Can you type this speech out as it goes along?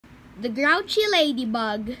The Grouchy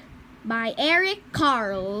Ladybug by Eric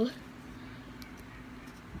Carle.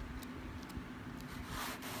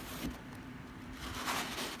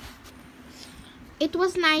 It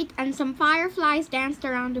was night and some fireflies danced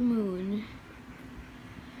around the moon.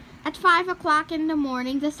 At 5 o'clock in the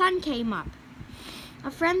morning, the sun came up. A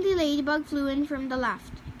friendly ladybug flew in from the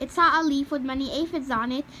left. It saw a leaf with many aphids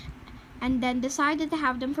on it and then decided to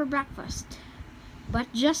have them for breakfast.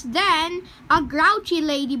 But just then, a grouchy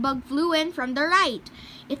ladybug flew in from the right.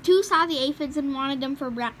 It too saw the aphids and wanted them for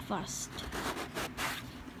breakfast.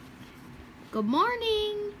 "Good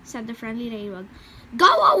morning," said the friendly ladybug. "Go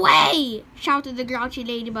away!" shouted the grouchy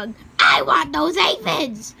ladybug. "I want those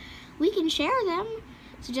aphids!" "We can share them,"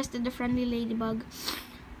 suggested the friendly ladybug.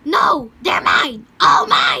 "No, they're mine! All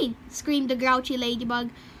mine!" screamed the grouchy ladybug.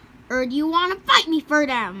 "Or do you want to fight me for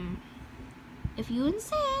them?" "If you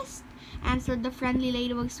insist," answered the friendly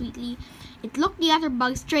ladybug sweetly. It looked the other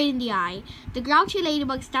bug straight in the eye. The grouchy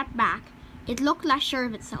ladybug stepped back. It looked less sure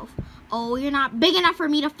of itself. "Oh, you're not big enough for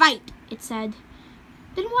me to fight," it said.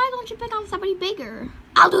 "Then why don't you pick on somebody bigger?"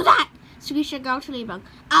 "I'll do that," screeched the grouchy ladybug.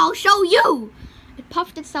 "I'll show you." It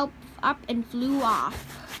puffed itself up and flew off.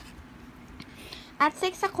 At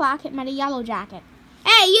 6 o'clock, it met a yellow jacket.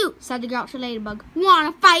 "Hey, you," said the grouchy ladybug.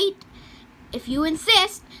 "Wanna fight?" "If you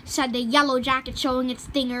insist," said the yellow jacket, showing its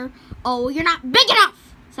stinger. "Oh, you're not big enough,"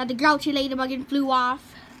 said the grouchy ladybug and flew off.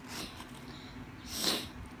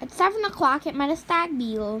 At 7 o'clock, it met a stag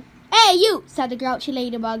beetle. "Hey, you," said the grouchy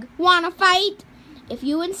ladybug. "Wanna fight?" "If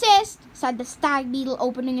you insist," said the stag beetle,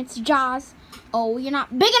 opening its jaws. "Oh, you're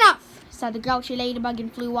not big enough," said the grouchy ladybug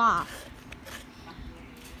and flew off.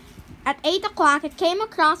 At 8 o'clock, it came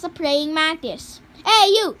across a praying mantis. "Hey,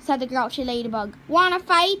 you," said the grouchy ladybug. "Wanna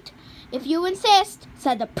fight?" "If you insist,"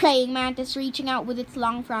 said the praying mantis, reaching out with its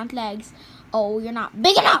long front legs. "Oh, you're not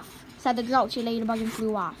big enough," said the grouchy ladybug and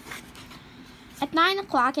flew off. At 9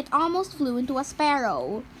 o'clock, it almost flew into a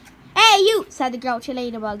sparrow. "Hey, you," said the grouchy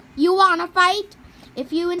ladybug. "You wanna fight?"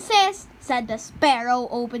 "If you insist," said the sparrow,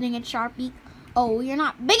 opening its sharp beak. "Oh, you're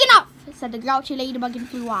not big enough," said the grouchy ladybug and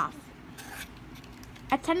flew off.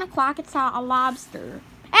 At 10 o'clock, it saw a lobster.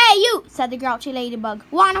 "Hey, you," said the grouchy ladybug.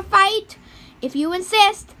 "Wanna fight?" "If you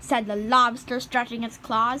insist," said the lobster, stretching its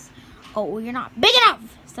claws. "Oh, you're not big enough,"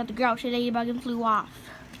 said the grouchy ladybug and flew off.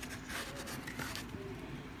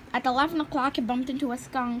 At 11 o'clock, it bumped into a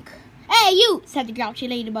skunk. "Hey, you," said the grouchy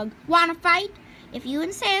ladybug. "Wanna fight?" "If you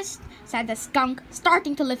insist," said the skunk,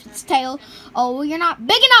 starting to lift its tail. "Oh, you're not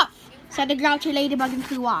big enough," said the grouchy ladybug and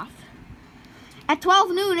flew off. At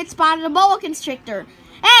 12 noon, it spotted a boa constrictor.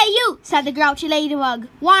 "Hey, you," said the grouchy ladybug.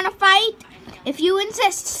 "Wanna fight?" "If you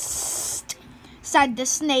insist," said the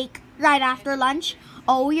snake right after lunch.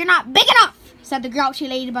 "Oh, you're not big enough," said the grouchy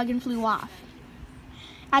ladybug and flew off.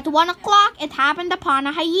 At 1 o'clock, it happened upon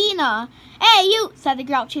a hyena. "Hey, you," said the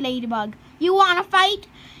grouchy ladybug. "You wanna fight?"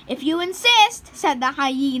 "If you insist," said the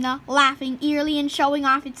hyena, laughing eerily and showing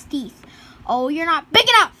off its teeth. "Oh, you're not big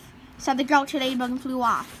enough," said the grouchy ladybug and flew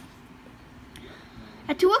off.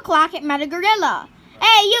 At 2 o'clock, it met a gorilla.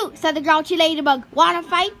 "Hey, you," said the grouchy ladybug. "Wanna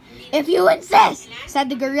fight?" "If you insist," said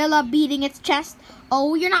the gorilla, beating its chest.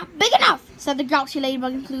 "Oh, you're not big enough," said the grouchy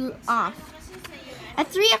ladybug and flew off. At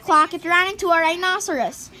 3 o'clock, it ran into a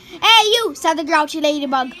rhinoceros. "Hey, you," said the grouchy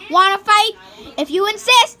ladybug. "Wanna fight?" "If you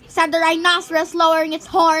insist," said the rhinoceros, lowering its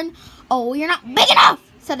horn. "Oh, you're not big enough,"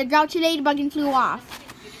 said the grouchy ladybug and flew off.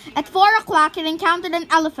 At 4 o'clock, it encountered an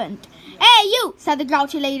elephant. "Hey, you," said the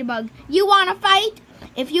grouchy ladybug. "You wanna fight?"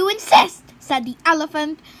 "If you insist," said the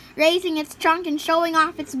elephant, raising its trunk and showing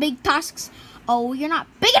off its big tusks. "Oh, you're not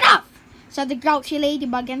big enough," said the grouchy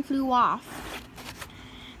ladybug and flew off.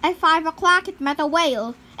 At 5 o'clock, it met a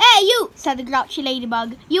whale. "Hey, you," said the grouchy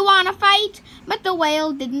ladybug. "You wanna fight?" But the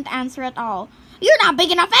whale didn't answer at all. "You're not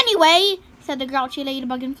big enough anyway," said the grouchy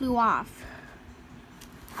ladybug and flew off.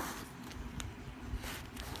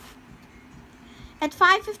 At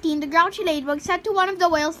 5:15, the grouchy ladybug said to one of the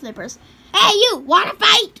whale's flippers, "Hey, you, wanna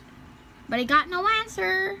fight?" But it got no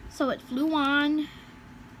answer, so it flew on.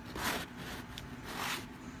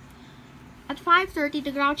 At 5:30,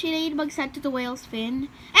 the grouchy ladybug said to the whale's fin,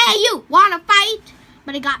 "Hey, you, wanna fight?"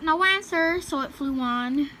 But it got no answer, so it flew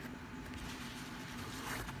on.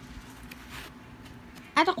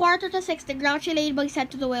 At 5:45, the grouchy ladybug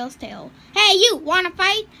said to the whale's tail, "Hey, you, wanna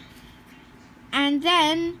fight?" And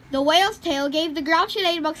then the whale's tail gave the grouchy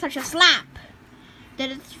ladybug such a slap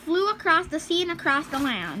that it flew across the sea and across the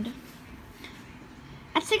land.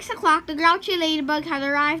 At 6 o'clock, the grouchy ladybug had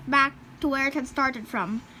arrived back to where it had started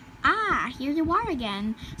from. "Ah, here you are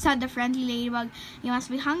again," said the friendly ladybug. "You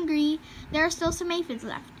must be hungry. There are still some aphids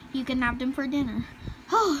left. You can have them for dinner."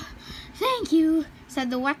 "Oh, thank you," said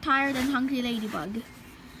the wet, tired, and hungry ladybug.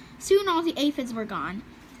 Soon all the aphids were gone.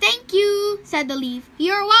 Thank you, said the leaf.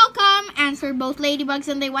 You're welcome, answered both ladybugs,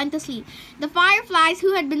 and they went to sleep. The fireflies,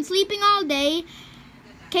 who had been sleeping all day,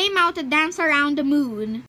 came out to dance around the moon.